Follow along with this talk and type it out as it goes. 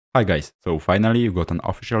Hi guys, so finally you got an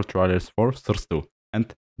official trailers for Source 2,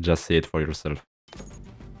 and just see it for yourself.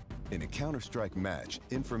 In a Counter-Strike match,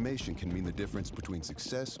 information can mean the difference between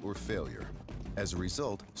success or failure. As a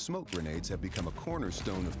result, smoke grenades have become a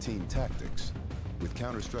cornerstone of team tactics. With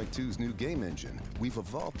Counter-Strike 2's new game engine, we've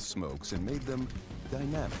evolved smokes and made them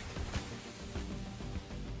dynamic.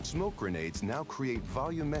 Smoke grenades now create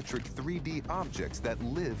volumetric 3D objects that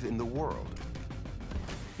live in the world.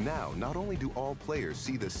 Now, not only do all players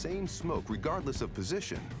see the same smoke regardless of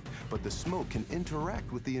position, but the smoke can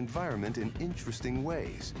interact with the environment in interesting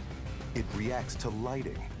ways. It reacts to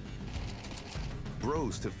lighting,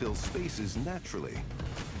 grows to fill spaces naturally.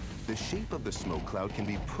 The shape of the smoke cloud can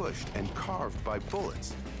be pushed and carved by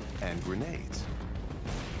bullets and grenades.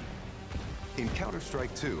 In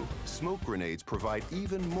Counter-Strike 2, smoke grenades provide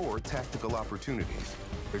even more tactical opportunities.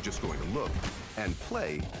 They're just going to look and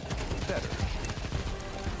play better.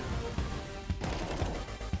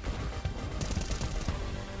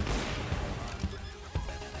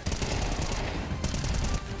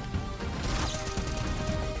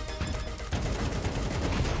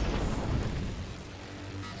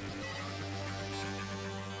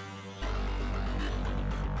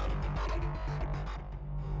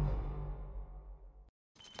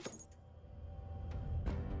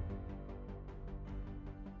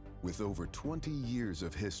 With over 20 years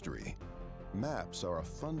of history, maps are a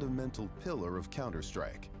fundamental pillar of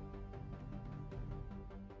Counter-Strike.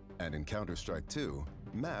 And in Counter-Strike 2,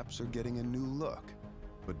 maps are getting a new look.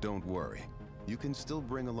 But don't worry, you can still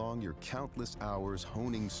bring along your countless hours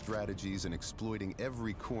honing strategies and exploiting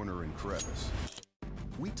every corner and crevice.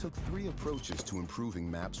 We took 3 approaches to improving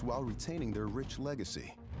maps while retaining their rich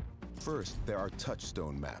legacy. First, there are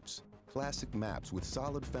touchstone maps. Classic maps with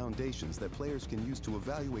solid foundations that players can use to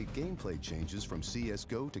evaluate gameplay changes from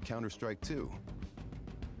CSGO to Counter-Strike 2.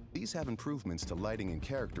 These have improvements to lighting and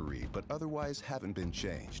character read, but otherwise haven't been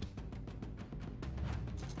changed.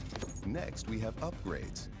 Next, we have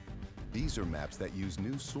upgrades. These are maps that use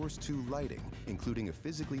new Source 2 lighting, including a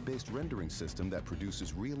physically based rendering system that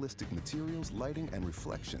produces realistic materials, lighting, and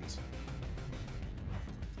reflections.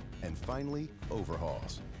 And finally,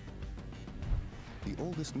 overhauls. The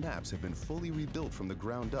oldest maps have been fully rebuilt from the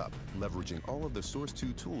ground up, leveraging all of the Source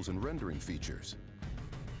 2 tools and rendering features.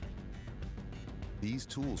 These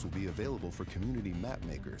tools will be available for community map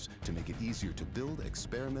makers to make it easier to build,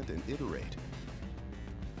 experiment, and iterate.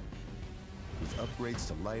 With upgrades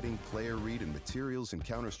to lighting, player read, and materials in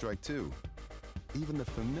Counter-Strike 2, even the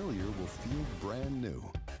familiar will feel brand new.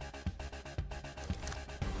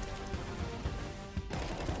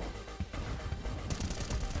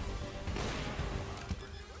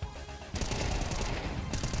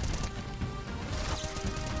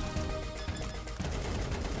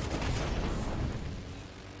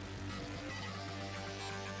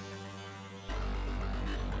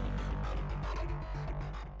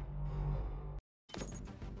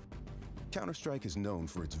 Counter-Strike is known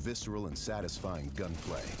for its visceral and satisfying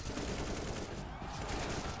gunplay.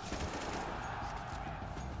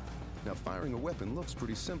 Now, firing a weapon looks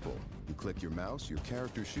pretty simple. You click your mouse, your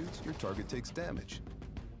character shoots, your target takes damage.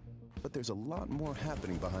 But there's a lot more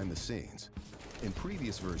happening behind the scenes. In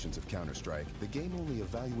previous versions of Counter-Strike, the game only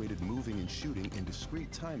evaluated moving and shooting in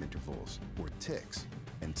discrete time intervals, or ticks,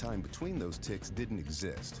 and time between those ticks didn't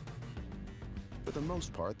exist. For the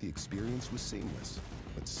most part, the experience was seamless.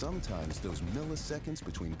 But sometimes those milliseconds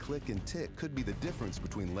between click and tick could be the difference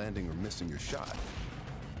between landing or missing your shot.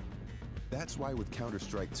 That's why with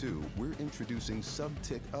Counter-Strike 2, we're introducing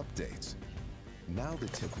sub-tick updates. Now the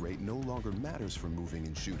tick rate no longer matters for moving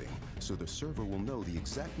and shooting, so the server will know the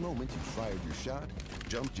exact moment you fired your shot,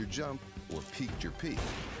 jumped your jump, or peeked your peek,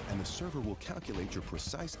 and the server will calculate your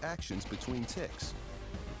precise actions between ticks.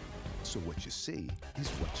 So what you see is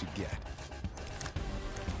what you get.